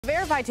The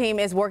Verify team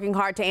is working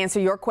hard to answer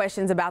your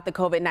questions about the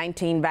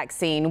COVID-19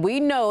 vaccine. We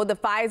know the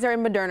Pfizer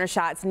and Moderna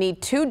shots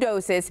need 2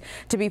 doses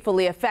to be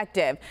fully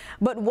effective.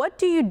 But what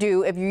do you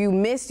do if you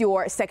miss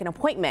your second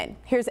appointment?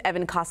 Here's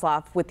Evan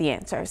Koslov with the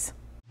answers.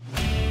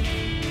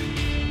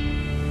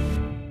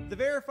 The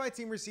Verify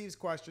team receives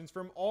questions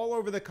from all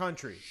over the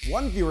country.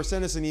 One viewer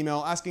sent us an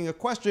email asking a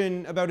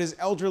question about his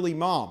elderly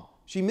mom.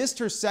 She missed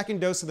her second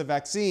dose of the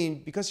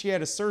vaccine because she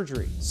had a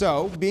surgery.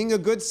 So, being a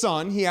good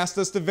son, he asked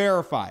us to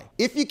verify.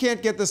 If you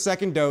can't get the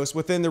second dose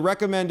within the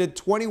recommended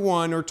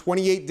 21 or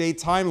 28-day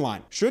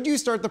timeline, should you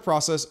start the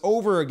process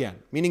over again,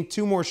 meaning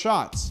 2 more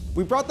shots?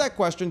 We brought that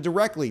question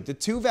directly to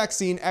 2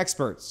 vaccine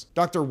experts,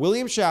 Dr.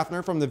 William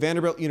Schaffner from the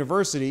Vanderbilt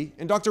University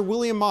and Dr.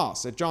 William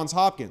Moss at Johns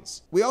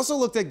Hopkins. We also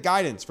looked at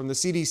guidance from the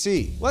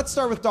CDC. Let's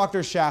start with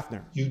Dr.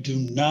 Schaffner. You do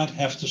not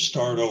have to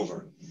start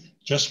over.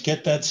 Just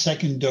get that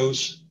second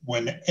dose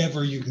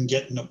whenever you can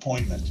get an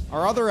appointment.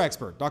 Our other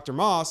expert, Dr.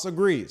 Moss,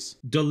 agrees.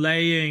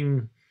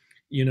 Delaying,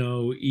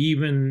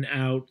 even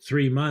out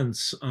 3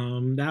 months,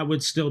 that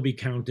would still be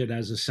counted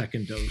as a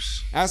second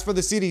dose. As for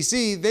the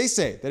CDC, they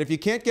say that if you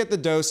can't get the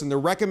dose in the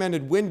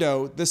recommended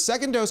window, the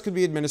second dose could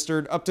be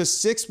administered up to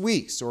 6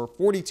 weeks or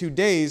 42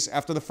 days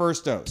after the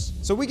first dose.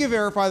 So we can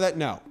verify that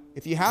no.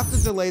 If you have to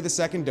delay the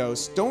second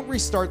dose, don't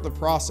restart the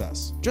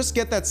process. Just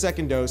get that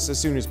second dose as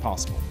soon as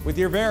possible. With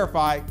your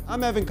Verify,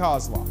 I'm Evan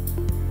Koslov.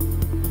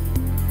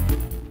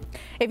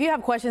 If you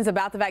have questions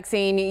about the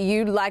vaccine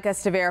you'd like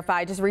us to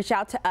verify, just reach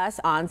out to us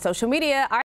on social media.